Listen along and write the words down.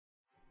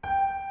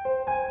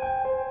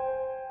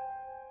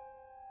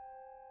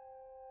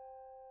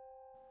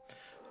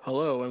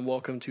Hello and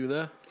welcome to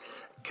the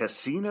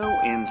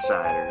Casino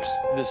Insiders.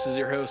 This is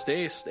your host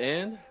Ace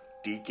and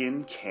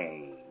Deacon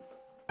Kane.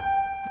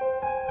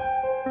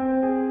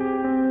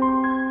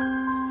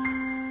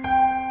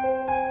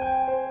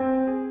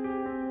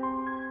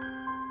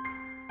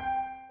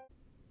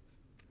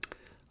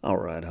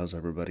 Alright, how's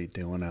everybody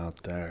doing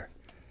out there?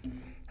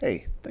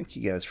 Hey, thank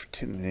you guys for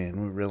tuning in.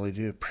 We really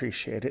do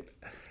appreciate it.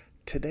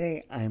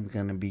 Today I'm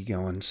going to be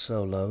going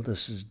solo.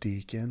 This is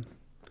Deacon.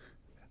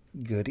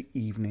 Good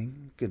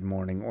evening, good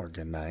morning, or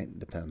good night.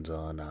 Depends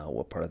on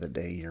what part of the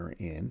day you're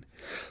in.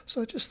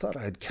 So I just thought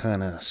I'd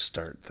kind of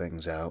start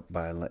things out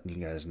by letting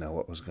you guys know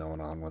what was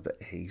going on with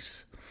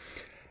Ace.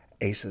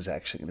 Ace is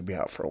actually going to be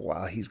out for a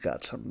while. He's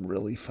got some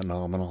really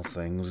phenomenal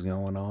things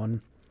going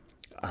on.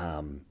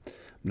 I'm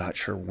not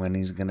sure when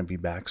he's going to be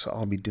back, so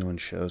I'll be doing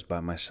shows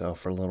by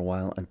myself for a little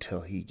while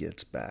until he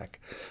gets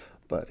back.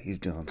 But he's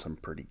doing some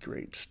pretty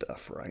great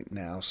stuff right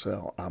now,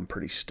 so I'm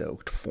pretty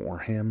stoked for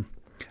him.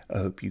 I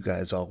hope you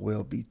guys all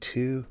will be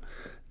too.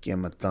 Give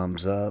him a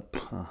thumbs up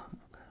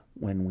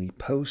when we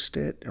post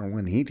it, or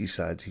when he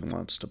decides he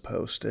wants to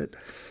post it,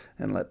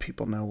 and let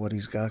people know what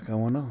he's got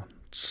going on.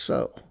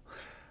 So,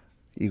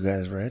 you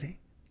guys ready?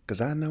 Because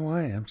I know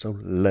I am, so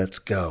let's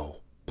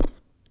go.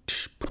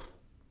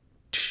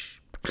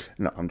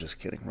 No, I'm just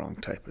kidding. Wrong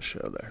type of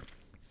show there.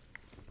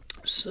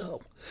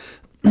 So,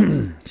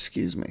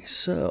 excuse me.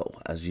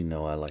 So, as you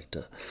know, I like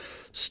to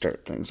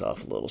start things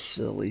off a little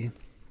silly,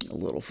 a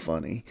little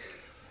funny.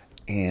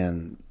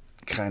 And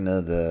kind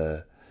of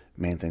the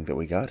main thing that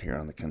we got here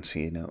on the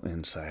Casino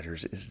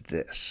Insiders is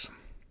this.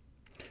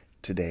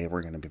 Today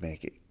we're going to be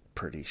making it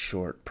pretty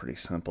short, pretty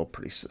simple,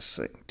 pretty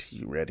succinct.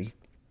 You ready?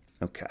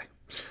 Okay.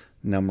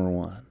 Number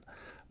one,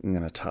 I'm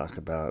going to talk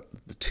about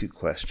the two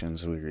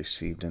questions we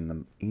received in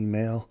the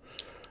email.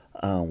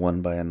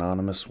 One by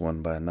Anonymous,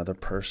 one by another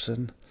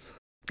person.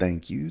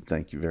 Thank you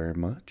very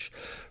much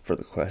for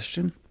the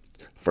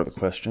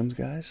questions,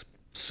 guys.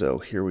 So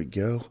here we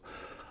go.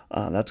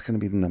 That's going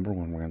to be the number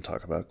one. We're going to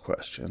talk about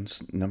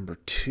questions. Number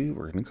two,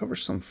 we're going to cover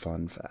some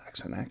fun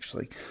facts. And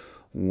actually,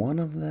 one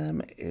of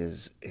them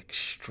is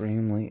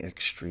extremely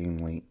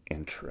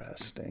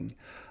interesting,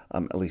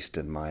 at least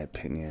in my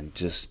opinion,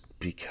 just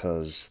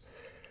because,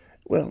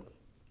 well,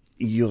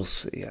 you'll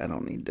see. I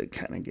don't need to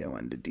kind of go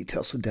into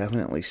detail. So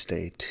definitely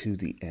stay to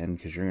the end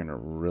because you're going to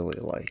really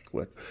like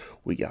what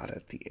we got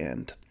at the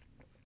end.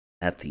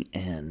 At the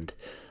end,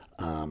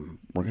 we're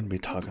going to be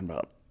talking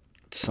about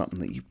something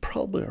that you've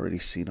probably already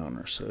seen on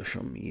our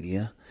social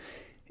media,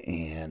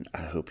 and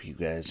I hope you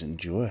guys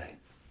enjoy.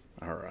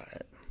 All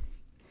right.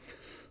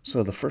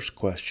 So the first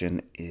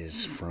question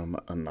is from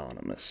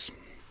Anonymous.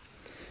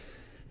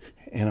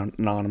 And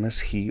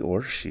Anonymous, he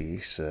or she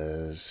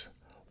says,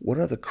 what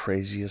are the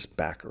craziest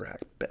baccarat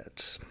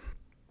bets?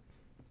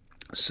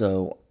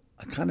 So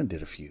I kind of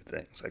did a few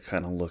things. I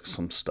kind of looked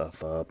some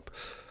stuff up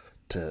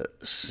to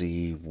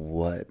see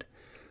what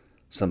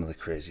some of the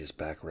craziest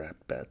baccarat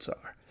bets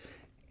are.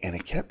 And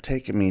it kept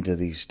taking me to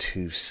these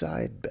two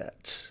side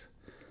bets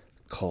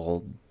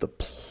called the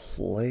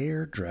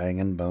Player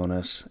Dragon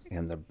Bonus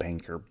and the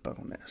Banker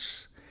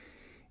Bonus.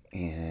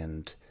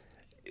 And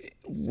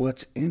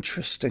what's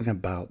interesting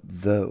about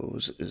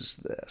those is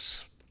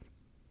this.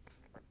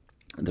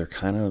 They're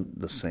kind of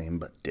the same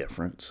but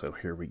different. So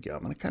here we go.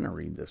 I'm going to kind of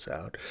read this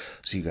out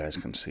so you guys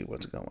can see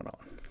what's going on.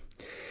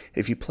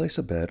 If you place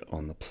a bet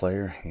on the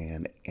player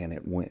hand and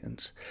it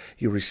wins,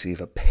 you receive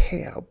a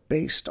payout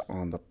based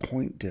on the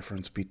point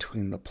difference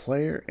between the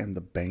player and the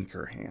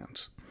banker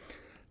hands.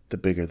 The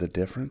bigger the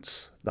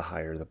difference, the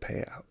higher the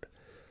payout.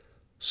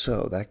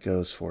 So that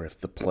goes for if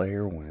the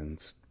player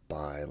wins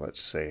by,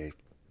 let's say,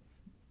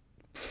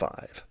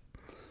 5.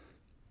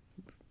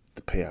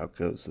 The payout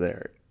goes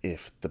there.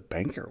 If the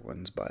banker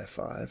wins by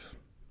 5,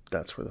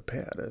 that's where the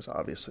payout is.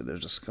 Obviously,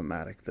 there's a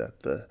schematic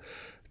that the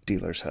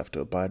dealers have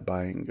to abide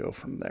by and go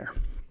from there.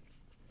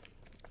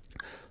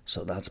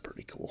 So that's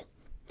pretty cool.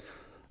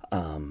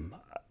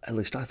 At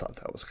least I thought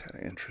that was kind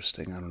of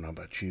interesting. I don't know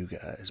about you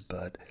guys,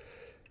 but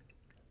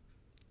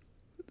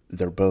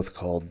they're both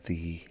called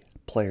the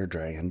Player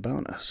Dragon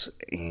Bonus.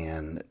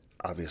 And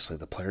obviously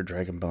the Player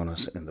Dragon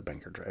Bonus and the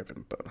Banker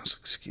Dragon Bonus,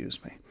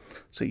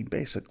 So you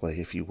basically,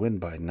 if you win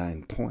by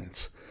 9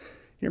 points,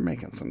 you're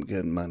making some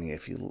good money.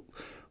 If you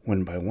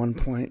win by 1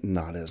 point,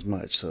 not as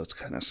much, so it's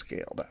kind of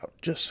scaled out,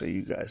 just so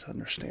you guys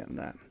understand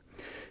that.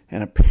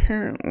 And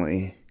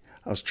apparently,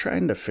 I was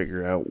trying to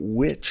figure out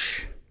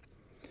which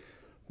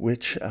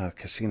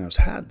casinos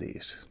had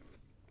these.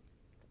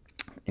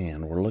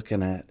 And we're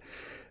looking at,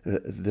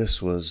 this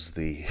was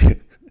the,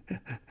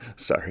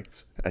 sorry,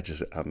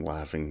 I'm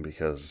laughing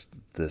because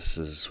this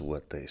is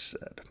what they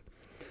said.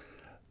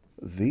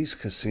 These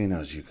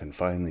casinos you can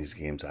find these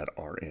games at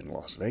are in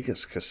Las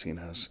Vegas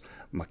casinos,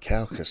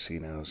 Macau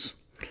casinos,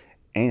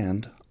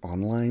 and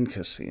online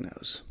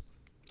casinos.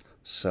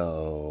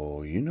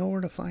 So you know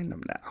where to find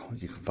them now.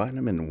 You can find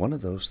them in one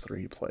of those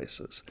 3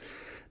 places.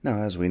 Now,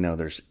 as we know,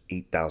 there's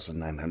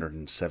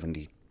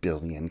 8,970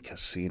 billion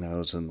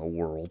casinos in the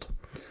world.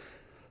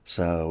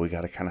 So we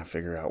got to kind of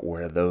figure out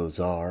where those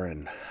are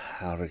and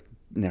how to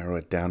narrow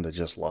it down to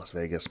just Las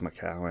Vegas,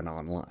 Macau, and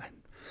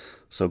online.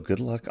 So good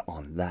luck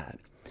on that.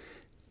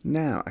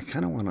 Now, I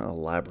kind of want to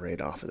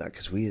elaborate off of that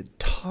because we had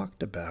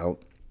talked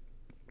about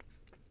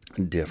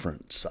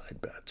different side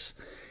bets.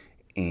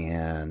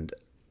 And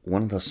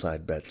one of the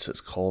side bets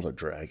is called a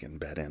dragon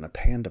bet and a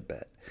panda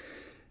bet.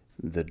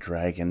 The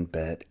dragon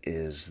bet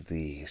is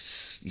the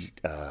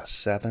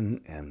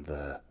 7 and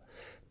the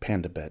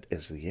panda bet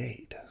is the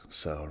 8.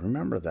 So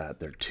remember that.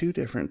 They're two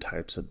different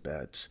types of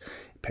bets.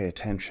 Pay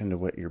attention to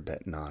what you're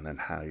betting on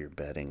and how you're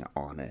betting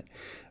on it,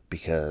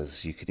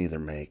 because you can either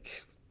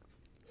make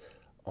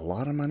a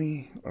lot of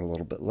money or a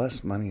little bit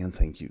less money and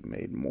think you've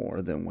made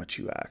more than what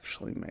you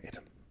actually made.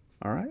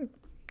 All right?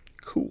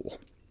 Cool.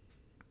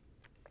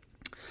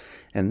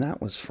 And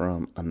that was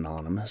from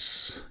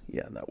Anonymous.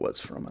 Yeah, that was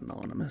from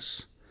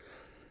Anonymous.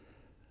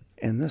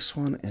 And this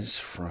one is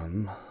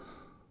from,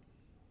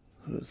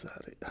 who is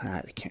that?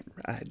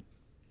 I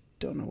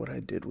don't know what I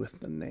did with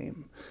the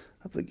name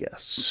of the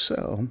guest.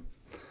 So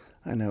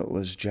I know it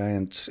was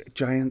Giants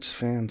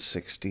fan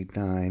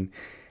 69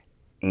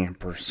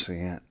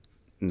 ampersand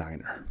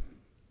Niner.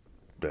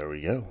 There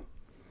we go.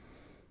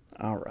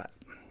 All right.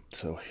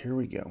 So here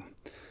we go.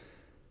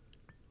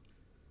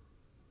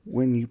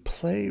 When you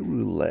play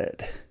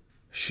roulette,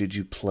 should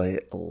you play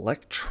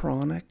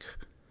electronic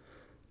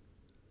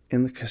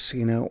in the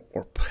casino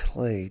or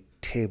play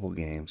table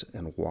games,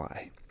 and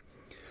why?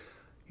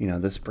 You know,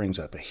 this brings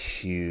up a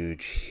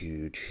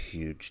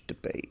huge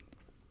debate.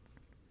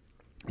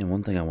 And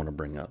one thing I want to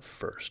bring up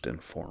first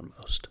and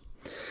foremost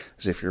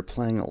is if you're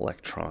playing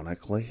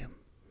electronically,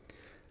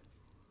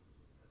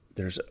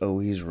 there's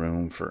always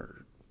room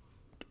for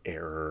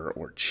error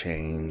or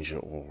change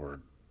or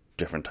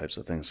different types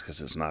of things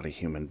because it's not a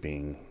human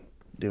being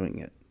doing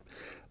it.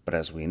 But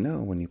as we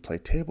know, when you play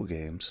table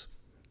games,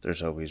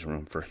 there's always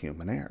room for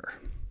human error.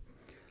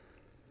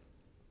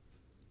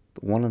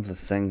 But one of the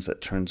things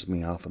that turns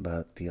me off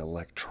about the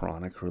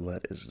electronic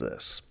roulette is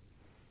this,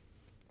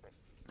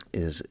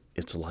 is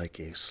it's like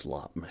a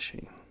slot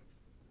machine.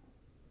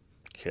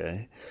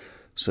 Okay?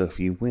 So if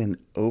you win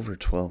over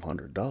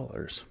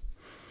 $1,200,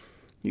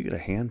 you get a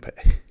hand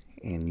pay,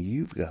 and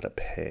you've got to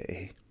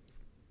pay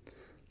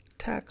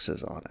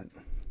taxes on it.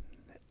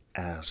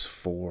 As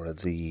for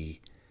the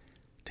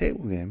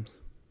table games,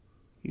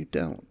 you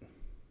don't.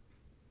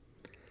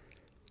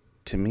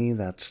 To me,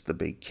 that's the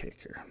big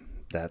kicker.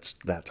 That's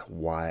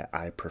why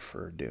I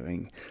prefer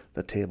doing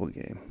the table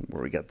game,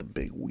 where we got the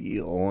big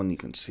wheel and you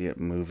can see it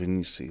moving.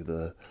 You see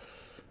the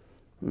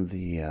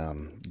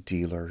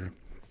dealer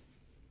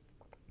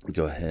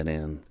go ahead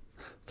and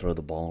throw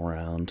the ball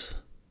around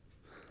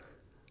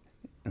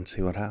and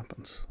see what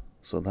happens.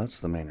 So that's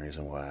the main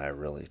reason why I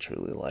really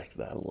truly like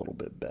that a little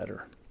bit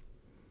better.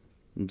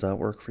 Does that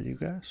work for you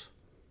guys?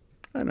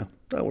 I know,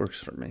 that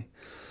works for me.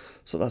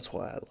 So that's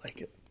why I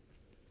like it.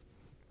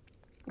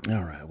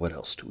 All right, what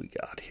else do we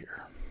got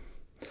here?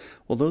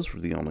 Well, those were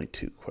the only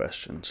two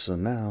questions. So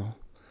now,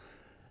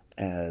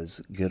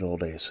 as good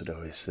old Ace would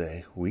always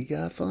say, we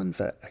got fun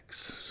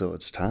facts. So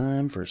it's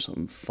time for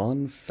some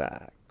fun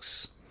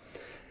facts.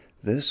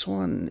 This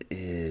one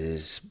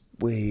is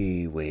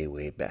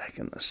way back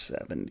in the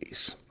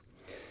 70s.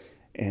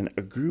 And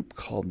a group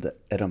called the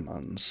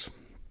Edmonds,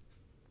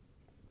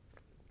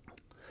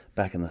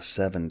 back in the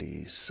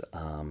 70s,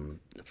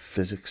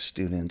 physics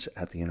students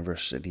at the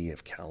University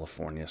of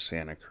California,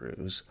 Santa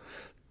Cruz,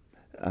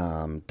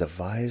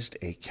 devised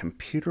a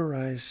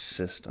computerized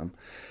system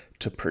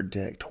to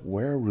predict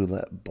where a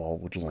roulette ball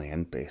would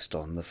land based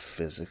on the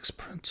physics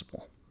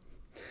principle.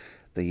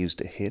 They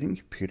used a hidden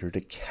computer to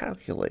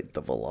calculate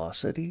the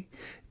velocity,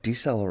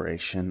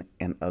 deceleration,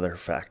 and other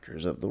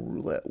factors of the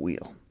roulette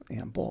wheel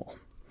and ball.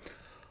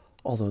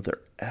 Although their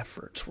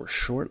efforts were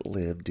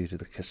short-lived due to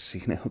the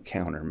casino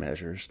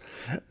countermeasures,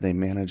 they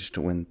managed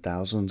to win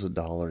thousands of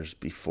dollars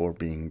before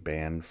being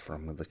banned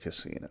from the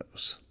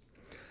casinos.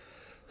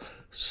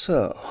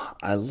 So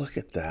I look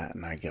at that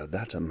and I go,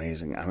 that's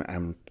amazing.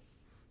 I'm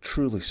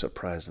truly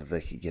surprised that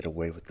they could get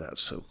away with that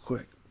so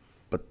quick.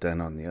 But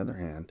then on the other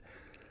hand,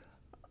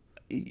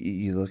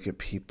 you look at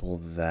people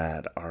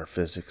that are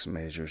physics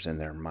majors and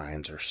their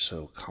minds are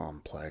so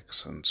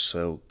complex and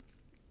so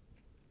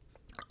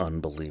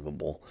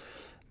unbelievable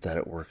that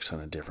it works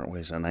in a different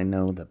ways. And I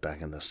know that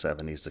back in the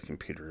 70s, the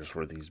computers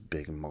were these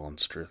big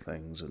monster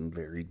things and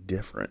very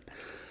different.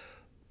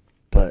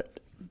 But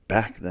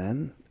back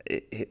then,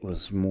 it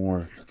was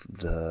more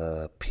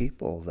the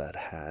people that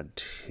had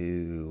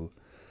to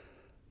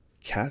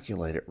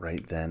calculate it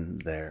right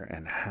then, there,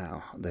 and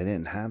how. They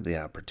didn't have the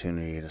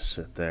opportunity to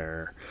sit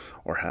there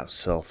or have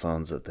cell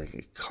phones that they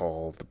could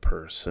call the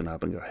person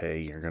up and go, hey,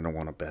 you're going to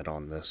want to bet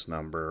on this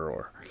number.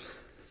 Or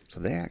so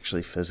they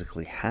actually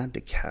physically had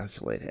to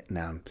calculate it.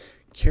 Now, I'm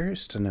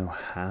curious to know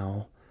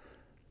how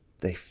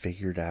they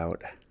figured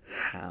out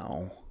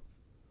how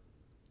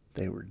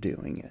they were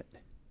doing it.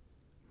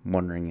 I'm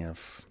wondering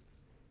if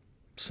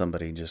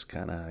somebody just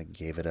kind of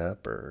gave it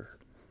up or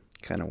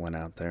kind of went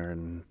out there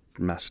and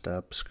messed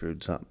up,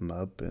 screwed something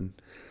up, and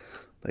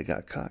they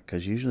got caught.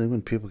 Because usually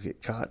when people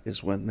get caught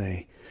is when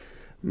they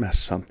mess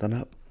something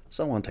up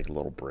So I want to take a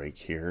little break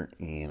here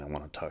and I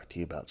want to talk to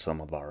you about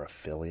some of our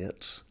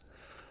affiliates.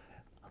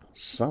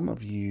 Some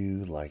of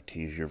you like to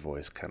use your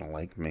voice kind of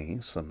like me.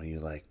 Some of you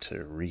like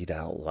to read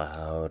out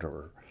loud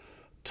or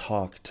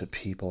talk to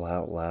people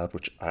out loud,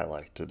 which I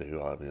like to do,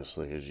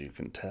 obviously, as you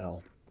can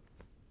tell.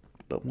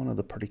 But one of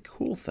the pretty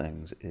cool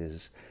things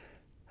is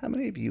how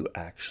many of you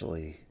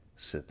actually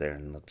sit there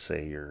and let's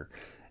say you're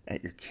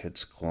at your kid's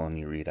school and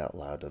you read out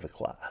loud to the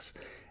class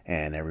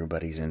and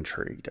everybody's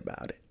intrigued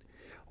about it.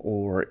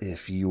 Or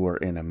if you are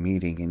in a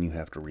meeting and you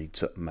have to read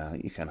something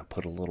out, you kind of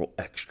put a little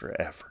extra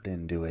effort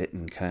into it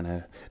and kind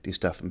of do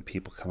stuff, and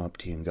people come up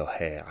to you and go,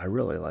 hey, I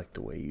really like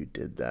the way you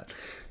did that.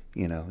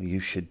 You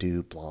should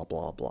do blah,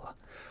 blah, blah.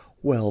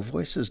 Well,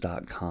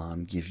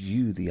 Voices.com gives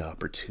you the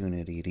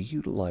opportunity to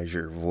utilize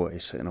your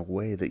voice in a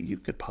way that you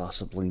could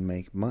possibly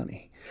make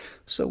money.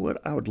 So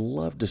what I would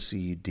love to see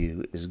you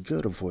do is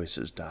go to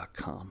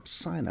Voices.com,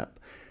 sign up,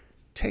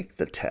 take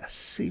the test,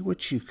 see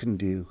what you can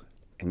do,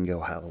 and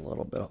go have a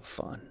little bit of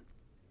fun.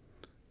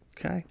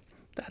 Okay?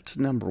 That's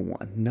number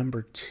one.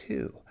 Number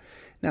two.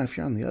 Now, if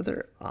you're on the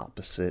other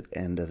opposite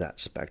end of that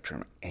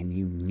spectrum and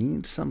you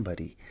need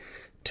somebody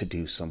to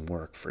do some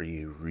work for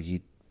you,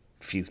 read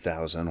a few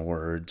thousand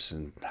words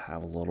and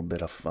have a little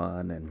bit of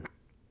fun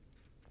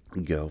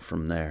and go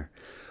from there.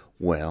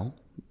 Well,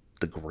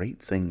 the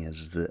great thing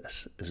is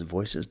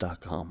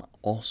Voices.com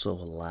also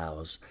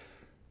allows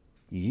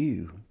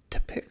you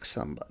to pick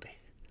somebody.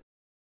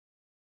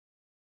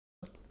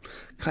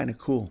 Kind of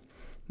cool.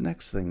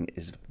 Next thing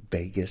is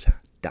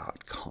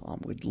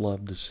Vegas.com. We'd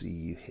love to see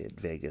you hit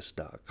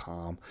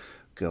Vegas.com.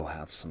 Go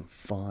have some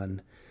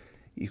fun.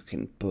 You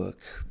can book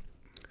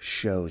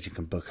shows. You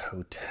can book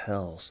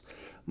hotels.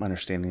 My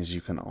understanding is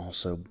you can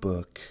also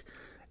book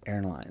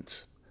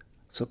airlines.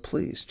 So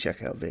please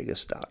check out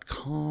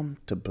Vegas.com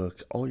to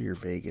book all your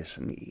Vegas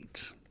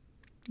needs.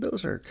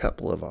 Those are a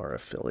couple of our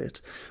affiliates.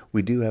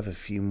 We do have a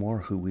few more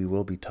who we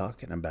will be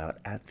talking about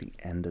at the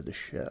end of the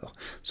show.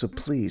 So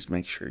please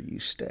make sure you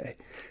stay,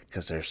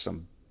 because there's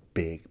some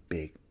big,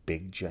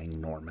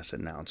 ginormous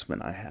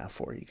announcement I have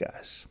for you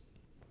guys.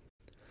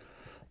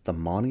 The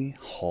Monty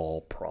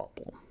Hall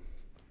problem.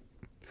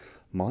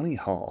 Monty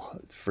Hall,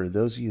 for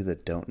those of you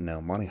that don't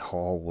know, Monty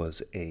Hall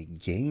was a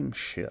game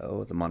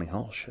show, the Monty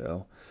Hall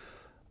Show.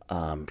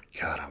 I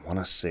want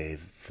to say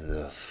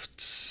the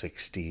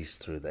 60s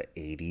through the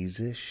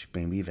 80s-ish,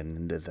 maybe even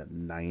into the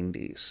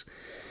 90s.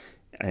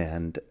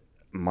 And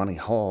Monty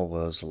Hall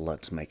was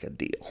Let's Make a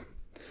Deal.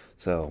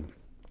 So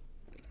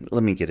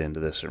let me get into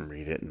this and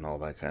read it and all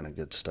that kind of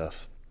good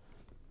stuff.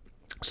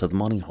 So the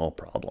Monty Hall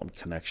problem,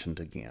 connection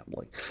to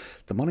gambling.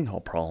 The Monty Hall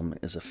problem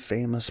is a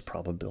famous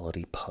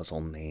probability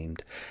puzzle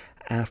named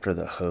after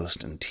the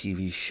host and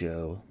TV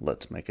show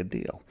Let's Make a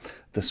Deal.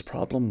 This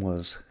problem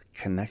was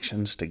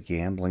connections to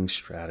gambling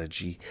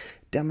strategy,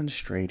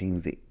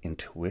 demonstrating the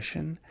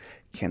intuition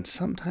can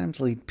sometimes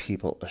lead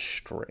people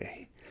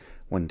astray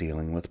when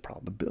dealing with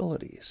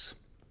probabilities.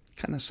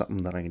 Kind of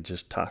something that I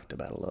just talked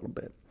about a little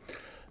bit.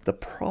 The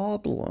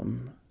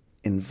problem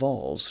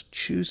involves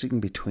choosing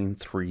between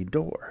three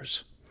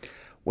doors,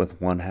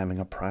 with one having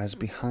a prize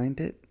behind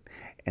it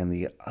and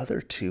the other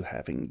two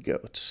having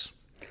goats.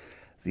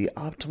 The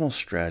optimal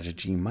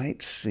strategy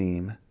might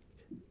seem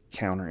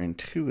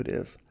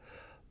counterintuitive,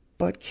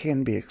 but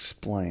can be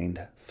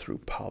explained through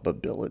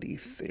probability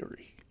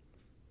theory.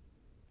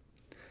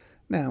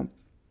 Now,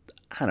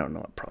 I don't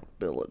know what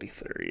probability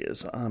theory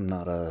is. I'm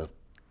not a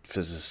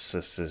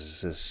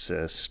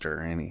physicist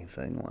or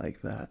anything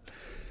like that.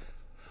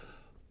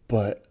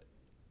 But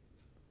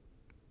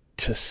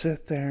to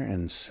sit there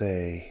and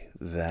say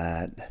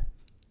that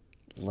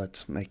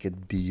Let's Make a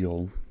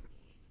Deal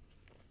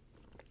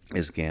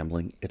is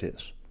gambling, it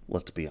is.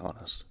 Let's be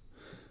honest.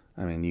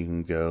 I mean, you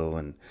can go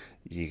and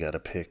you got to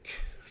pick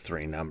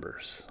three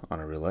numbers on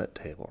a roulette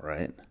table,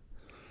 right?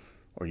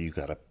 Or you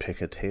got to pick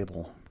a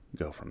table,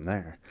 go from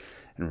there.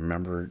 And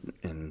remember,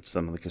 in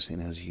some of the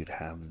casinos, you'd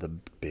have the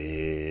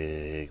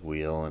big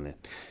wheel, and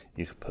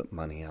you could put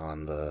money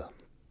on the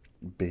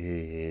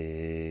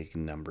big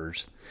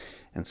numbers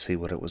and see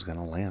what it was going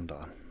to land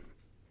on.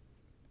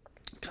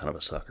 Kind of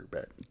a sucker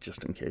bet,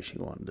 just in case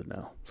you wanted to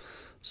know.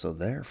 So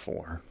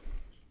therefore,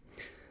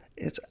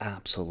 it's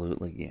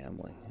absolutely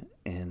gambling,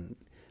 and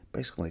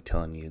basically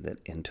telling you that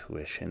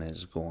intuition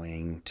is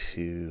going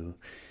to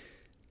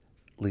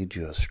lead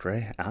you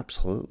astray.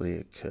 Absolutely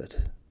it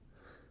could.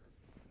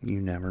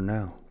 You never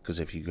know, because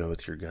if you go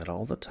with your gut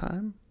all the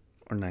time,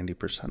 or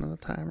 90% of the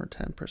time, or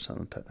 10%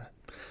 of the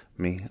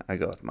time, I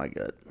go with my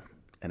gut,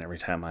 and every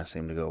time I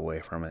seem to go away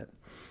from it,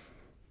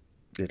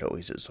 it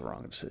always is the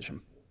wrong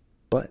decision.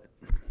 But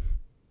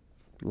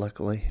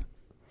luckily,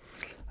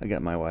 I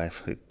got my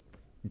wife who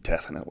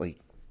definitely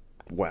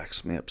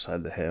whacks me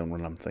upside the head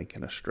when I'm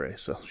thinking astray,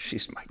 so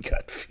she's my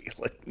gut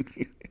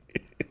feeling.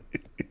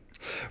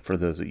 For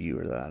those of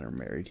you that are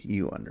married,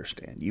 you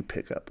understand. You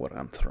pick up what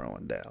I'm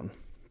throwing down.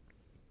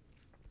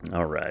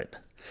 All right.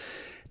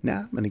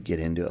 Now I'm going to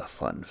get into a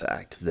fun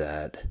fact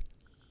that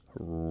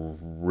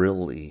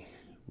really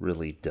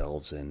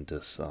delves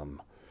into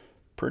some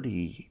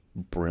pretty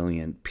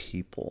brilliant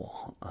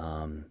people.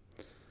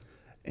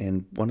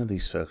 And one of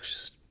these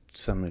folks,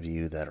 some of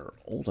you that are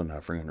old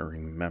enough are going to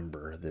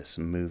remember this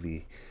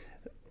movie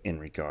in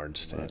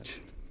regards to it.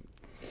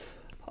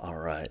 All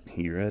right,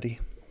 you ready?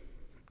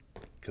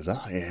 Because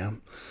I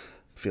am.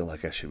 Feel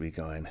like I should be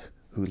going,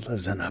 who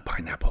lives in a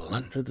pineapple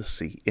under the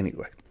sea?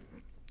 Anyway,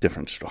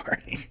 different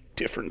story,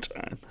 different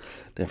time,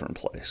 different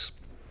place.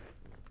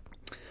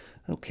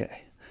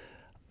 Okay.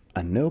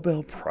 A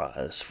Nobel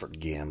Prize for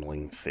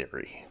Gambling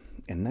Theory.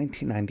 In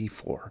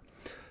 1994,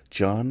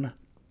 John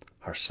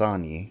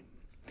Harsanyi,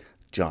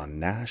 John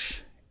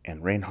Nash,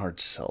 and Reinhard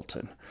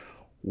Selten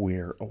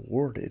were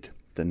awarded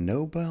the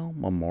Nobel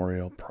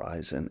Memorial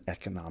Prize in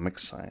Economic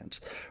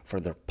Science for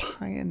their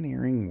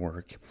pioneering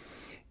work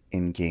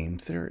in game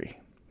theory.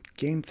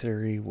 Game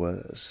theory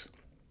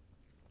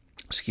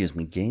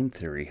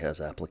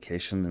has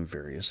application in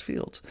various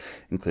fields,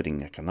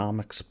 including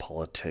economics,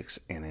 politics,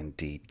 and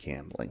indeed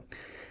gambling.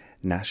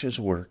 Nash's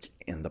work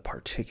in the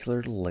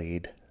particularly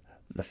laid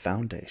the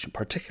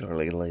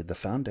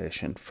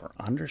foundation for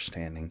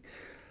understanding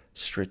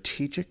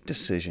strategic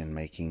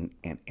decision-making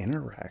and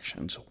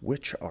interactions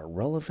which are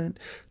relevant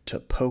to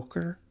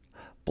poker,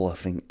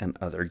 bluffing, and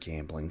other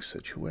gambling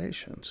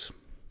situations.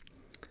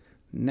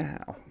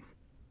 Now,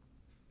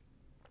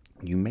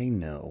 you may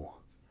know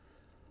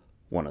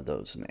one of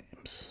those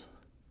names,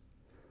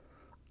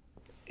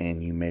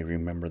 and you may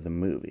remember the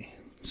movie.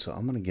 So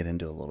I'm going to get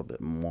into a little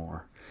bit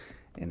more,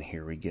 and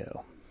here we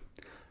go.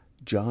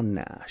 John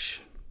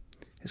Nash.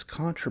 His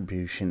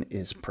contribution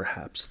is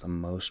perhaps the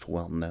most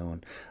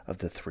well-known of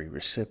the three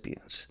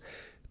recipients,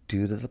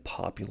 due to the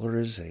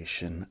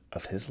popularization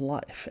of his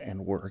life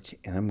and work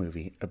in the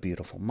movie A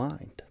Beautiful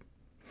Mind.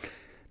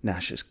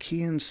 Nash's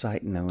key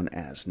insight, known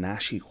as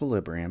Nash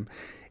equilibrium,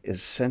 is a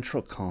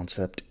central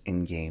concept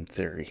in game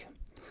theory.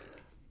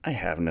 I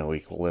have no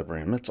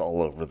equilibrium. It's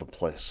all over the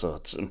place, so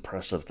it's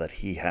impressive that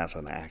he has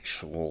an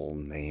actual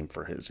name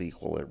for his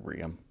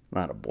equilibrium.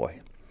 Not a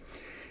boy.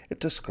 It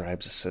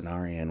describes a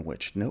scenario in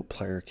which no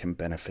player can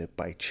benefit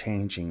by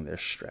changing their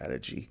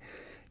strategy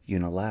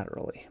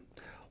unilaterally,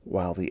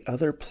 while the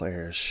other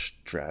player's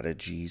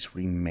strategies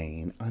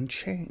remain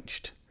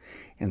unchanged.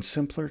 In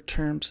simpler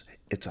terms,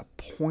 it's a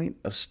point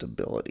of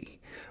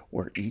stability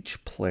where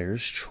each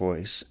player's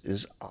choice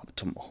is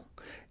optimal,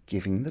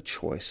 giving the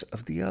choice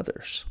of the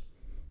others.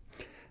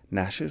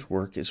 Nash's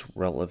work is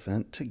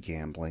relevant to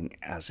gambling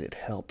as it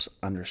helps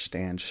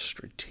understand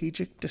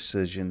strategic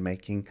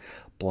decision-making,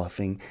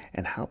 bluffing,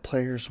 and how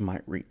players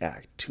might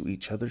react to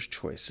each other's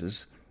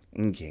choices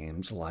in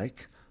games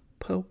like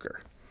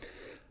poker.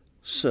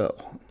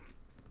 So,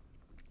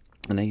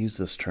 and I use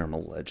this term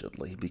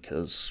allegedly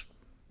because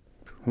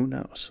who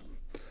knows?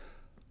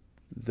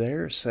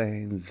 They're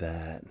saying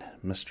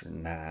that Mr.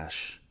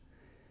 Nash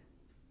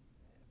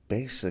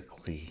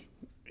basically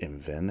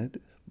invented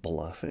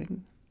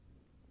bluffing.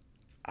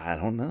 I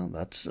don't know.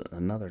 That's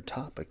another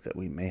topic that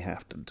we may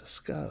have to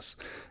discuss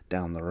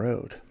down the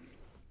road.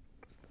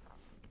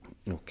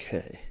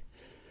 Okay.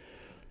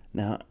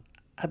 Now,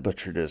 I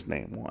butchered his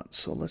name once,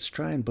 so let's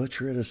try and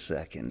butcher it a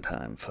second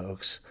time,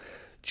 folks.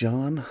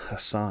 John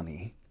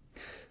Harsanyi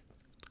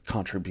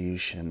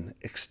contribution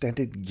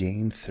extended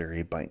game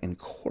theory by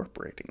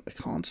incorporating the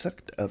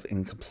concept of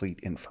incomplete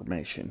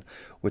information,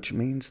 which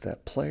means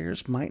that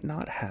players might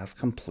not have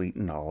complete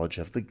knowledge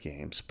of the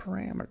game's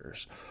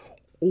parameters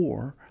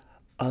or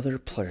other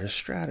players'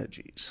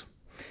 strategies.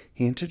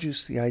 He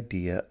introduced the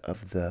idea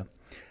of the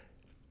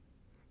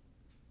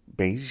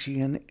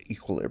Bayesian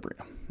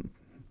equilibrium.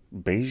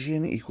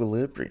 Bayesian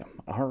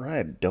equilibrium. All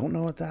right, don't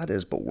know what that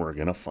is, but we're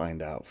going to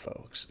find out,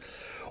 folks.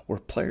 Where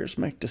players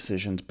make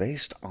decisions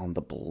based on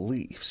the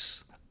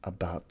beliefs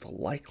about the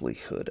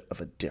likelihood of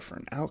a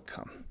different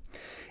outcome.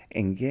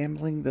 In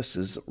gambling, this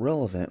is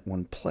relevant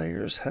when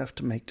players have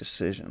to make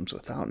decisions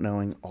without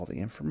knowing all the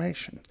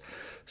information,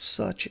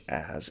 such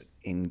as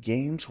in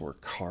games where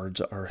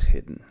cards are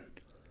hidden.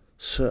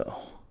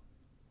 So,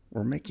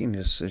 we're making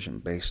a decision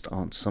based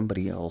on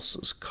somebody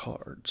else's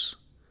cards.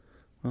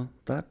 Well,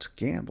 that's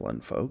gambling,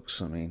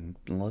 folks. I mean,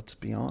 let's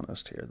be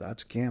honest here.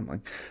 That's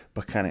gambling.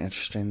 But kind of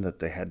interesting that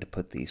they had to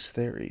put these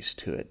theories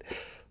to it.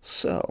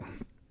 So,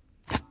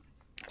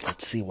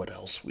 let's see what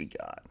else we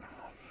got.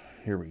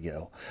 Here we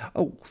go.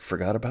 Oh,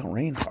 forgot about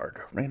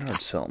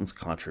Reinhard Selten's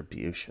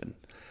contribution.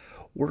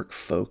 Work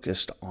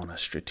focused on a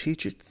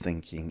strategic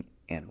thinking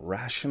and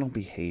rational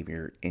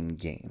behavior in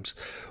games.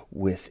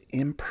 With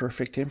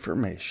imperfect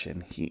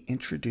information, he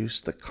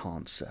introduced the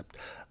concept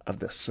of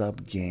the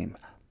sub-game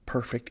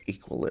perfect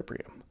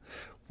equilibrium,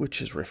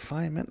 which is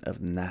refinement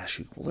of Nash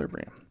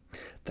equilibrium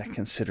that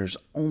considers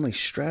only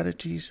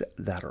strategies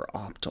that are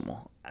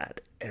optimal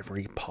at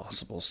every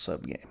possible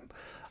subgame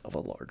of a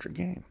larger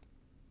game.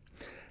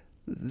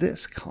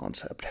 This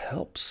concept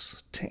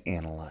helps to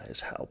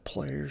analyze how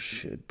players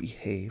should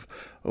behave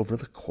over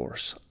the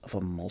course of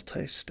a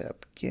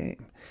multi-step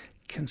game,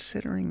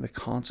 considering the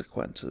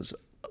consequences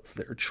of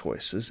their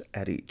choices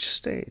at each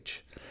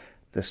stage.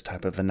 This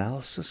type of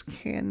analysis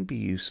can be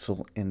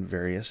useful in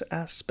various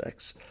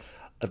aspects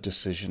of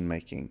decision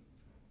making,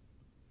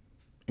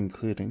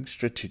 including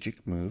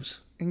strategic moves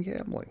and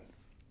gambling.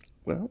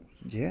 Well,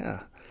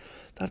 yeah,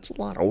 that's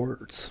a lot of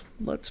words.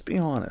 Let's be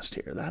honest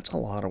here. That's a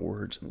lot of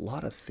words and a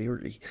lot of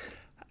theory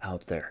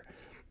out there.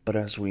 But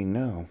as we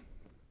know,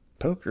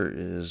 poker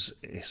is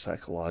a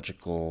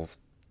psychological,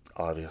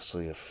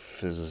 obviously a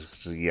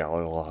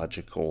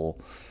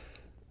physiological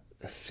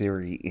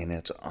theory in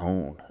its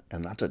own,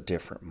 and that's a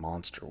different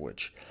monster,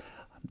 which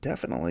I'm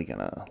definitely going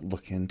to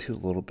look into a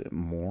little bit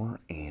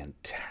more and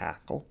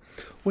tackle.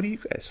 What do you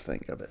guys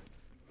think of it?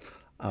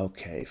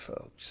 Okay,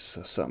 folks,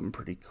 so something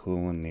pretty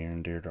cool and near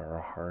and dear to our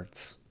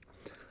hearts.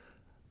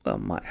 Well,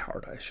 my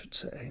heart, I should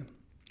say.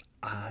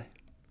 I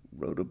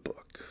wrote a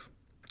book.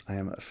 I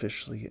am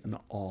officially an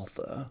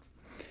author,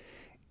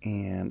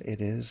 and it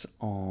is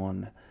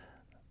on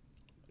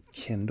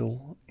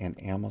Kindle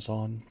and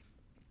Amazon.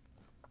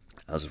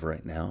 As of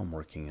right now, I'm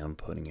working on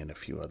putting in a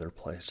few other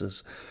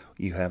places.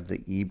 You have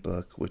the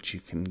ebook, which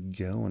you can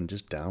go and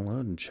just download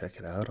and check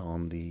it out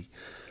on the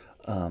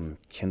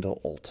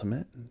Kindle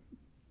Ultimate.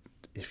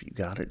 If you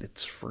got it,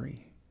 it's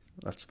free.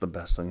 That's the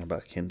best thing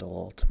about Kindle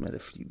Ultimate.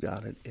 If you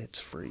got it, it's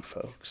free,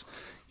 folks.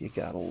 You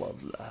gotta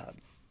love that.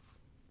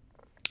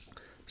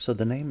 So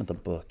the name of the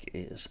book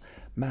is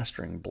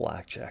Mastering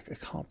Blackjack, a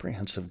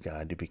comprehensive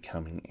guide to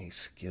becoming a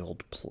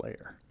skilled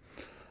player.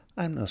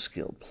 I'm no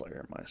skilled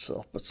player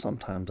myself, but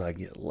sometimes I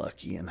get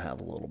lucky and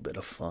have a little bit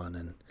of fun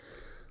and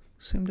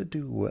seem to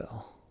do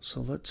well.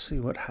 So let's see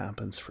what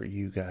happens for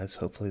you guys.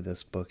 Hopefully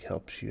this book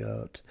helps you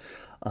out.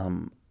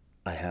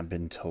 I have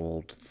been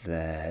told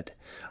that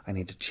I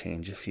need to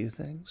change a few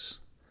things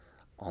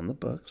on the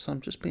book, so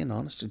I'm just being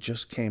honest. It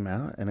just came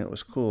out, and it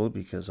was cool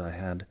because I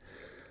had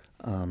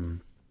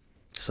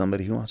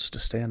somebody who wants to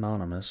stay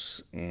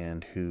anonymous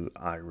and who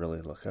I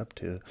really look up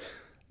to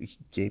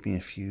gave me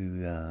a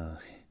few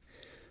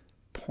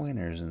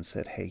pointers and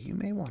said, hey, you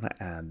may want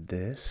to add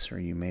this or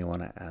you may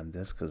want to add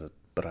this,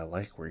 but I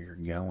like where you're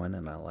going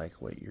and I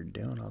like what you're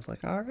doing. I was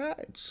like, all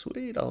right,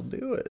 sweet, I'll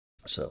do it.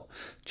 So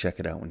check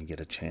it out when you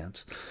get a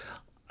chance.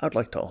 I'd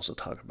like to also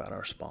talk about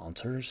our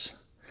sponsors.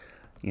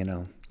 You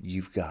know,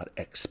 you've got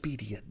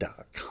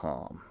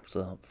Expedia.com,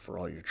 so for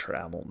all your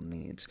travel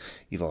needs.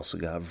 You've also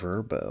got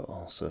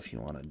Vrbo, so if you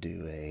want to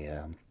do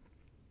a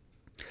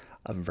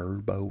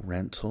Vrbo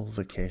rental,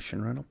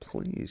 vacation rental,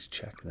 please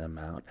check them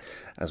out,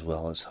 as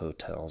well as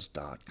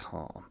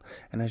Hotels.com.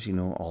 And as you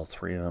know, all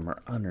three of them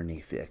are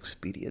underneath the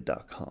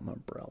Expedia.com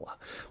umbrella.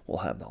 We'll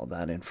have all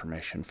that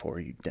information for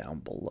you down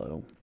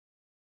below.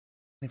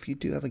 If you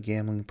do have a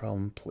gambling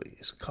problem,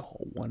 please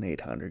call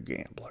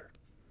 1-800-GAMBLER.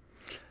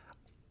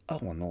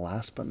 Oh, and the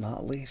last but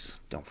not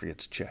least, don't forget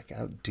to check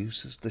out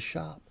Deuces the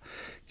Shop.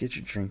 Get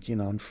your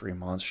drinking on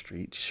Fremont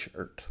Street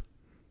shirt.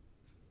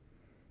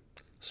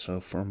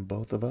 So from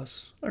both of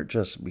us, or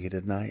just me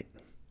tonight,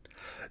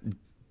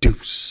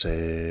 deuces.